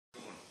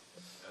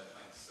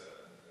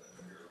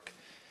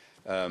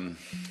There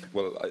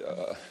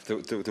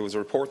was a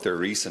report there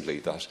recently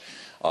that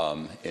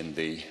in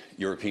the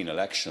European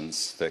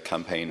elections, the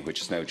campaign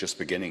which is now just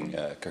beginning,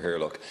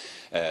 Cathaoirleach,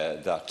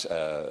 that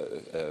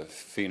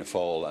Fianna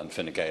Fáil and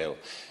Fine Gael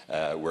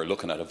were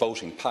looking at a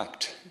voting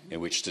pact in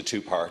which the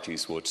two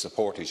parties would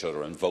support each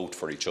other and vote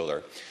for each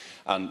other.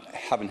 And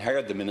having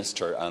heard the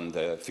Minister and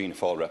the Fianna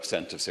Fáil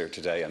representatives here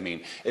today, I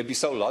mean, it'd be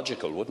so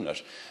logical, wouldn't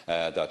it,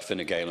 that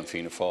Fine Gael and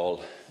Fianna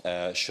Fáil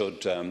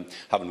should,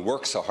 having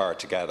worked so hard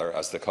together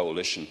as the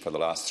coalition for the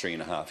last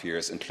 3.5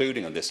 years,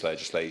 including on this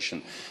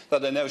legislation,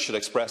 that they now should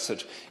express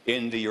it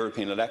in the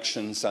European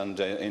elections and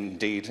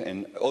indeed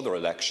in other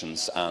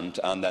elections, and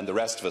then the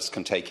rest of us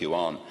can take you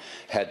on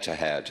head to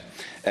head.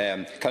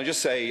 Can I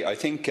just say, I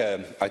think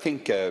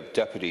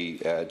Deputy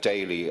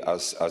Daly,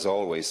 as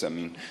always, I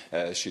mean,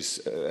 she's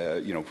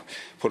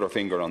put her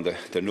finger on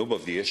the nub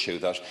of the issue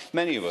that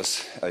many of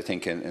us, I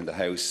think, in the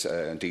House,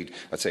 indeed,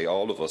 I'd say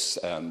all of us,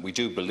 we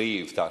do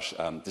believe that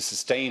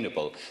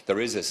there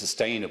is a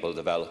sustainable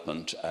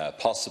development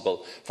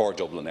possible for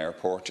Dublin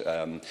Airport.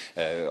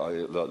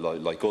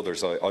 Like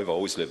others, I've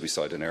always lived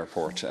beside an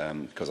airport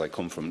because I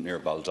come from near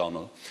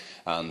Baldonnel.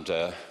 And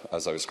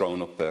as I was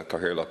growing up,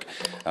 Cathaoirleach,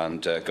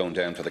 and going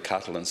down to the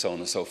cattle and so on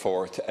and so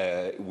forth,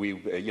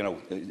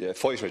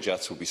 fighter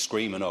jets would be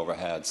screaming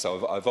overhead.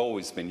 So I've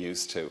always been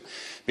used to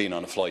being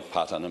on a flight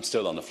path, and I'm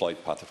still on a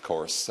flight path, of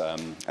course.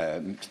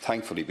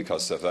 Thankfully,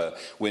 because of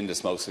wind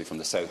is mostly from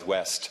the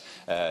southwest,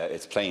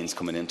 it's planes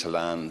coming into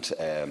land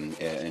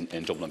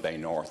in Dublin Bay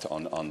North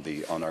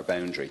on our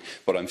boundary.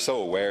 But I'm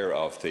so aware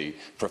of the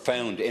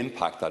profound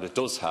impact that it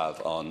does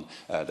have on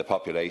the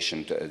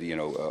population,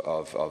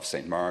 of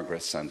St Margaret's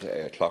and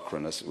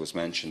Clochran, as was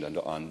mentioned,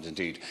 and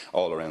indeed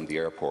all around the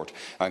airport.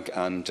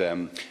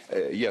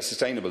 Yes,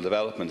 sustainable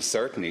development is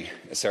certainly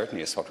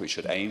is what we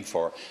should aim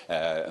for.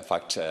 In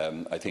fact,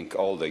 I think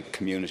all the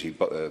community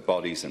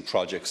bodies and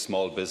projects,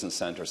 small business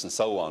centres and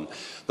so on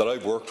that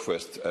I've worked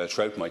with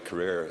throughout my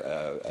career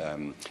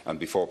and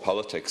before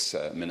politics,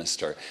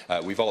 Minister,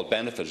 we've all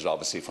benefited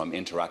obviously from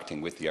interacting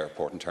with the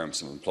airport in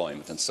terms of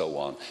employment and so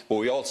on. But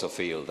we also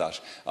feel that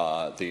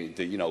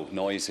the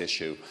noise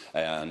issue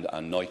and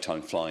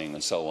nighttime flying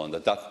and so on,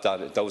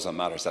 those are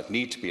matters that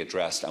need to be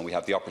addressed, and we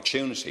have the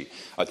opportunity,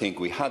 I think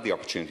we had the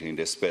opportunity in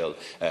this bill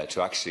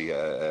to actually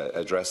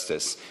address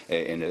this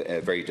in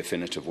a very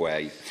definitive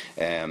way.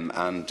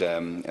 Again,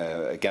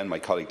 my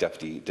colleague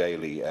Deputy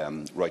Daly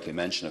rightly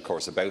mentioned, of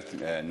course, about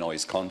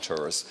noise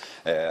contours,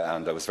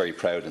 and I was very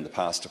proud in the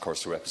past, of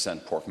course, to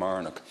represent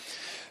Portmarnock.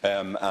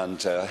 And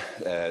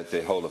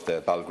the whole of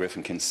the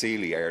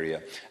Balgriffin-Kinseely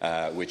area,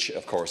 which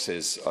of course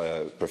is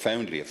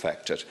profoundly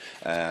affected.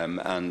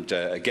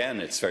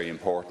 Again, it's very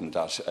important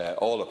that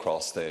all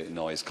across the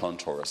noise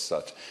contours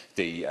that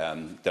the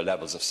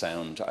levels of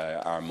sound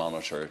are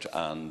monitored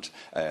and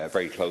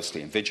very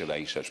closely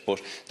invigilated.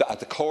 But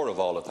at the core of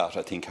all of that,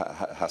 I think,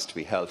 has to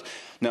be held.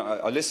 Now,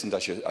 I listened,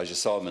 as you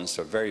saw,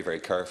 Minister, very, very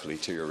carefully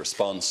to your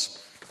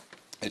response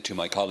to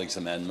my colleagues'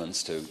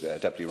 amendments, to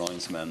Deputy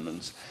Ryan's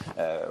amendments,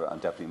 and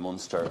Deputy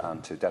Munster,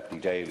 and to Deputy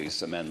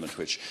Daly's amendment,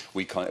 which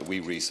we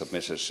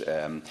resubmitted,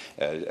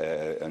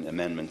 an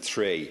Amendment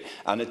 3.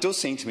 And it does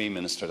seem to me,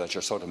 Minister, that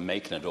you're sort of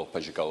making it up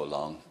as you go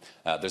along.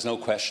 There's no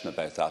question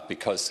about that,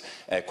 because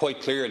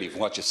quite clearly from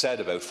what you said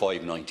about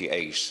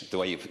 598, the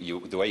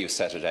way you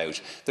set it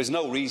out, there's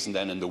no reason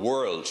then in the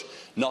world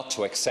not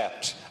to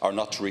accept or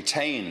not to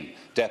retain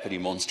Deputy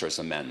Munster's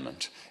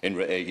amendment in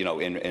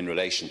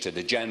relation to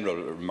the general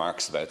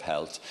remarks about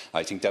health.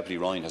 I think Deputy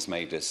Ryan has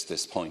made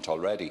this point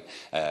already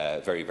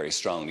very, very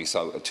strongly.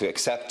 So to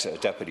accept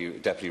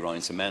Deputy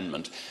Ryan's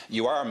amendment,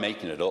 you are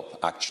making it up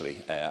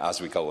actually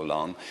as we go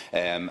along,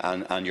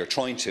 and you're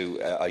trying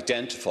to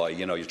identify,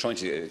 you're trying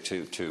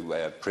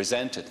to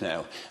present it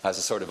now as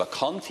a sort of a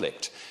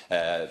conflict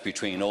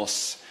between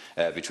us.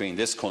 Between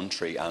this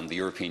country and the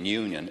European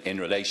Union in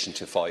relation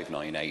to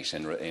 598,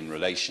 in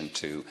relation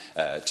to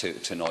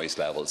noise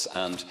levels.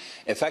 And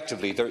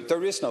effectively,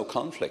 there is no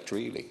conflict,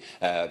 really,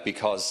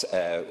 because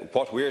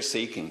what we're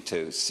seeking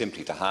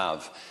simply to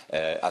have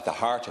at the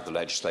heart of the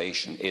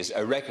legislation is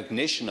a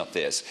recognition of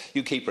this.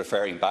 You keep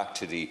referring back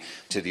to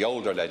the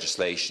older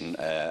legislation,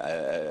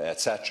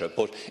 etc.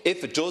 But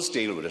if it does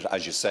deal with it,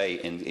 as you say,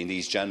 in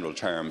these general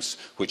terms,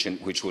 which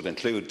would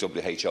include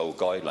WHO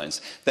guidelines,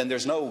 then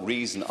there's no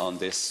reason on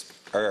this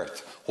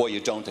earth why you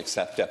don't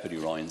accept Deputy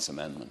Ryan's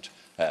amendment.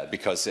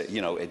 Because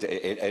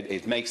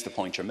it makes the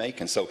point you're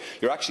making. So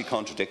you're actually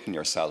contradicting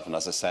yourself, and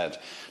as I said,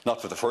 not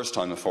for the first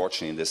time,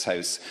 unfortunately, in this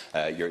House,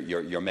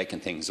 you're making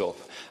things up.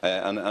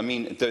 And I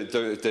mean,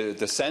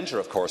 the centre,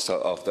 of course,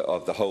 of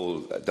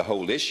the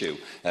whole issue,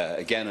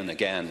 again and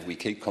again, we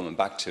keep coming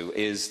back to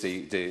is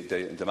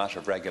the matter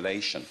of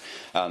regulation.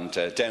 And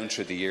down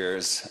through the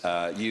years,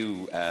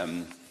 you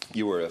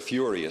you were a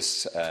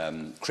furious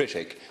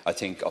critic, I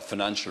think, of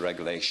financial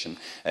regulation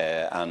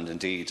and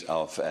indeed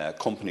of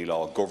company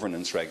law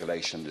governance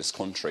regulation in this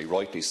country,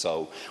 rightly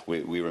so.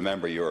 We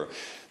remember your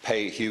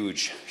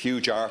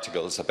huge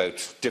articles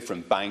about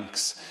different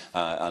banks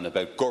and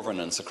about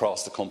governance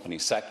across the company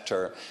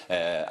sector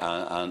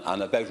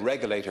and about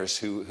regulators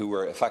who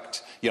were, in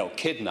fact,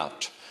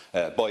 kidnapped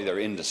by their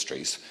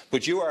industries.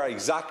 But you are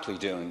exactly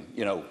doing,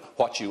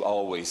 what you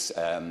always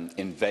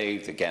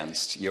inveighed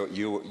against.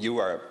 You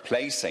are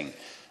placing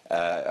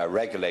a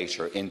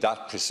regulator in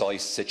that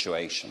precise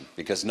situation,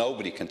 because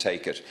nobody can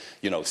take it,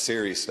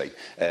 seriously.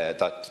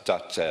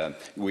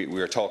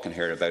 We're talking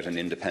here about an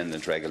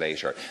independent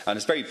regulator, and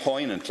it's very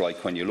poignant.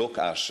 Like when you look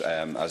at,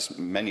 as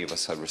many of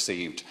us have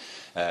received,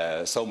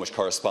 so much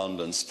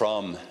correspondence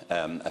from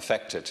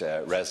affected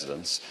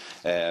residents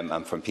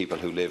and from people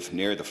who live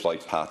near the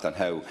flight path, and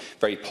how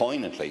very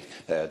poignantly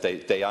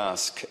they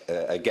ask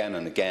again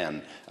and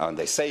again, and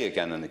they say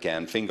again and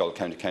again, Fingal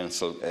County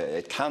Council,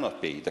 it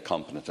cannot be the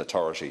competent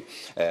authority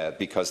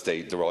because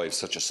they derive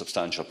such a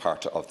substantial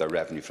part of their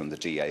revenue from the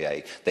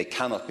DAA. They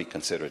cannot be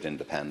considered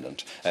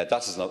independent.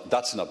 That's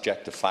an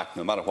objective fact,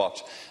 no matter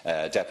what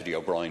Deputy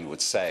O'Brien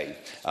would say.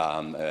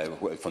 From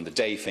the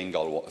day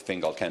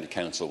Fingal County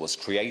Council was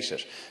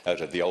created out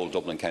of the old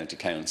Dublin County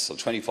Council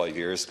 25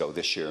 years ago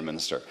this year,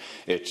 Minister,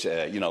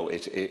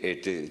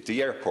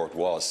 the airport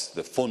was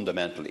the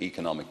fundamental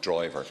economic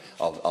driver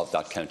of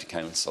that county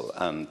council,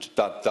 and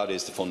that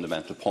is the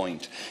fundamental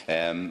point.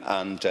 I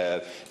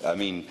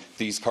mean,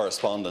 these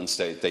correspondents,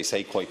 they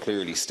say quite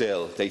clearly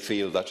still they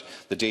feel that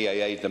the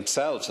DAA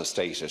themselves have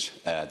stated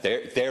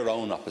their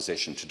own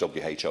opposition to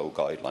WHO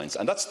guidelines,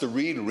 and that's the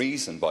real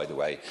reason, by the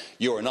way,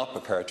 you are not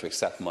prepared to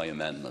accept my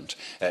amendment.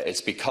 It's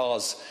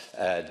because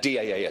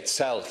DAA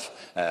itself,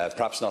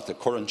 perhaps not the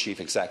current Chief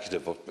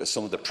Executive, but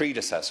some of the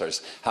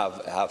predecessors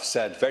have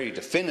said very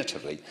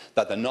definitively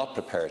that they're not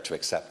prepared to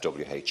accept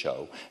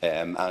WHO.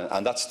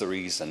 And that's the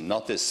reason,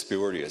 not this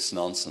spurious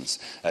nonsense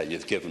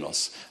you've given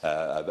us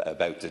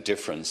about the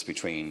difference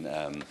between,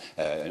 on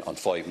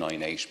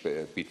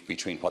 598,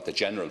 between what the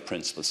general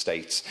principle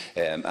states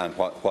and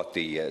what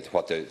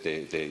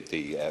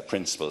the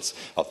principles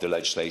of the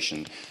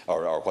legislation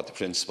or what the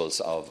principles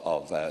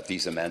of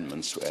these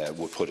amendments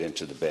would put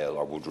into the bill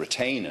or would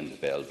retain in the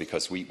bill,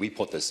 because we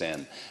put this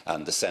in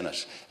and the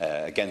Senate,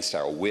 against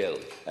our will,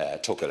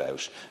 took it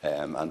out,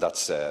 and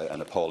that's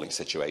an appalling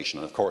situation.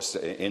 And of course,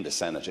 in the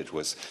Senate, it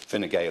was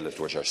Fine Gael, it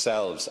was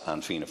yourselves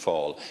and Fianna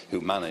Fáil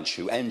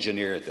who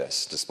engineered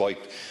this, despite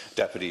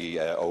Deputy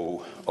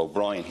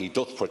O'Brien. He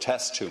doth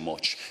protest too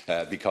much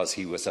because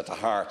he was at the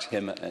heart,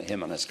 him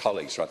and his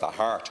colleagues were at the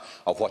heart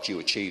of what you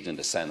achieved in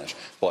the Senate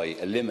by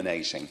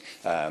eliminating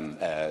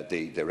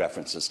the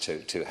references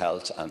to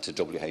health and to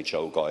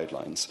WHO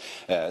guidelines.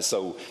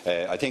 So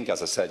I think,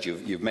 as I said,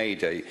 you've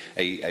made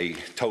a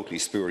totally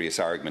spurious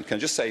argument. Can I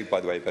just say, by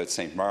the way, about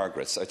St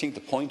Margaret's? I think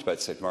the point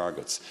about St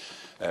Margaret's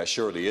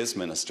surely is,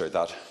 Minister,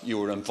 that you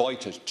were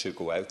invited to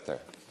go out there.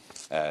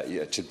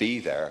 To be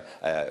there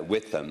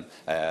with them,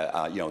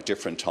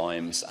 different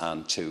times,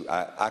 and to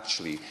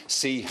actually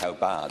see how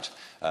bad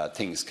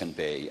things can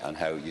be and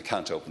how you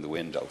can't open the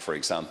window. For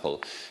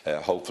example,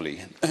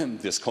 hopefully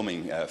this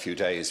coming few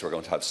days we're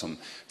going to have some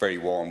very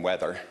warm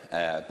weather,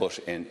 but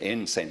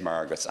in St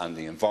Margaret's and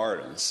the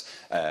environs,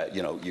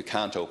 you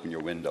can't open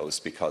your windows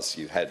because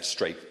you head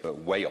straight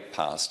way up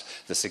past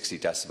the 60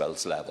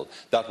 decibels level.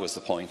 That was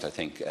the point, I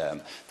think,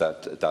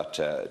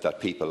 that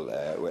people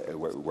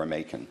were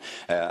making.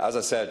 As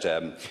I said,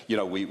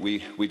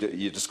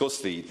 you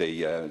discussed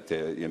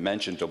you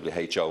mentioned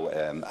WHO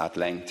at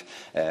length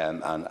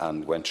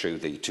and went through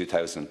the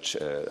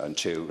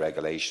 2002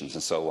 regulations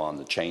and so on,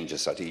 the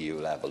changes at EU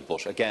level.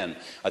 But again,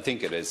 I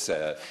think it is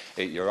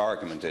your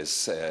argument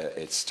is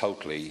it's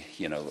totally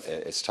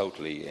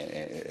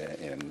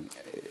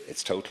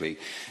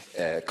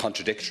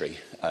contradictory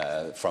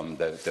from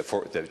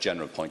the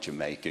general point you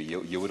make.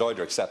 You would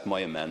either accept my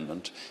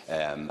amendment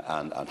and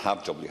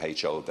have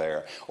WHO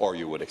there, or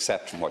you would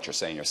accept, from what you're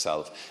saying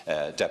yourself,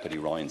 Deputy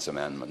Ryan's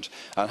amendment.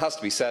 And it has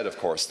to be said, of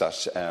course,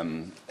 that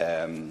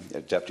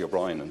Deputy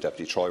O'Brien and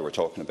Deputy Troy were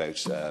talking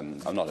about,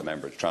 I'm not a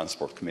member of the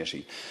Transport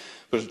Committee,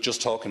 but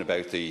just talking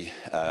about the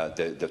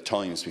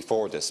times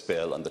before this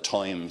bill and the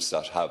times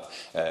that have,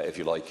 if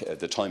you like,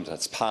 the time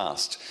that's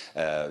passed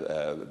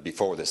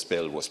before this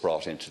bill was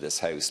brought into this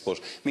House. But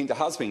I mean, there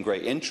has been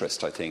great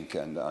interest, I think,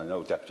 and I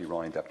know Deputy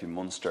Ryan, Deputy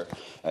Munster,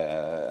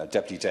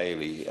 Deputy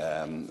Daly,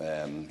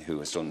 who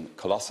has done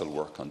colossal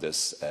work on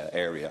this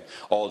area,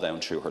 all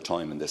down through her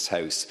time in this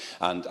House.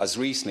 And as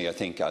recently, I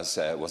think, as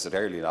was it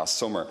early last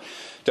summer,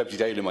 Deputy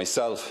Daly and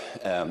myself,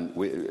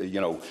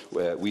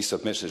 we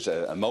submitted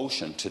a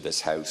motion to this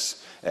this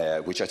House,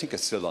 which I think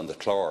is still on the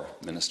clár,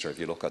 Minister, if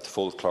you look at the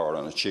full clár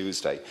on a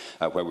Tuesday,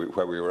 where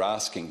we were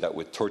asking that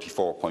with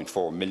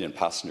 34.4 million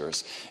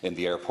passengers in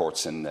the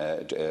airports in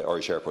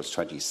Irish airports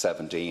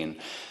 2017,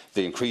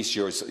 the increased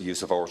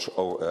use of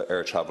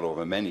air travel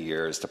over many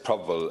years, the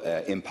probable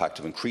impact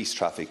of increased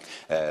traffic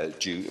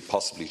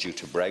possibly due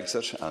to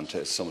Brexit and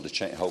to some of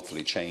the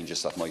hopefully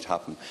changes that might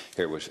happen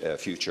here with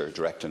future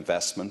direct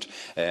investment,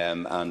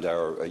 and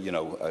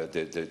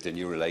the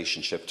new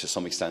relationship to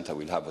some extent that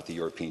we'll have with the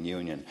European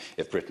Union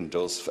if Britain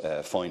does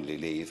finally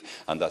leave,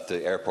 and that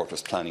the airport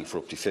was planning for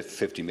up to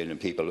 50 million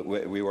people.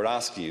 We were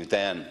asking you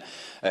then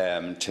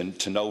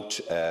to note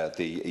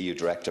the EU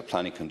Directive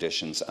planning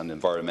conditions and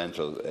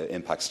environmental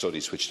impact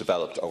studies which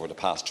developed over the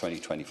past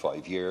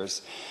 20-25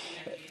 years.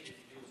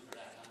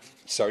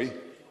 Sorry?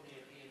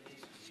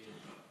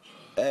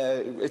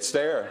 It's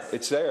there.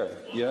 It's there.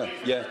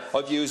 Yeah.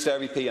 I've used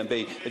every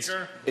P&B.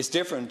 It's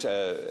different,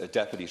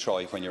 Deputy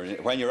Troy, when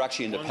you're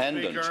actually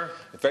independent.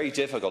 Very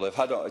difficult.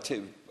 I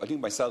think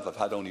myself, I've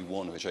had only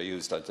one, which I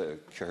used, that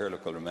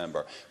Cathaoirleach will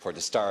remember, for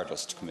the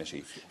Stardust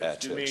Committee.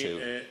 Deputy,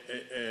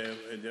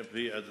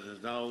 as it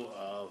is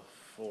now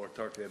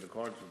 4:30 in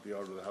accordance with the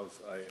order of the House,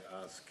 I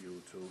ask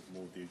you to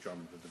move the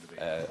adjournment of the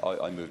debate.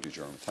 I move the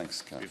adjournment.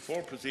 Thanks, Ken.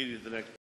 Before proceeding to the next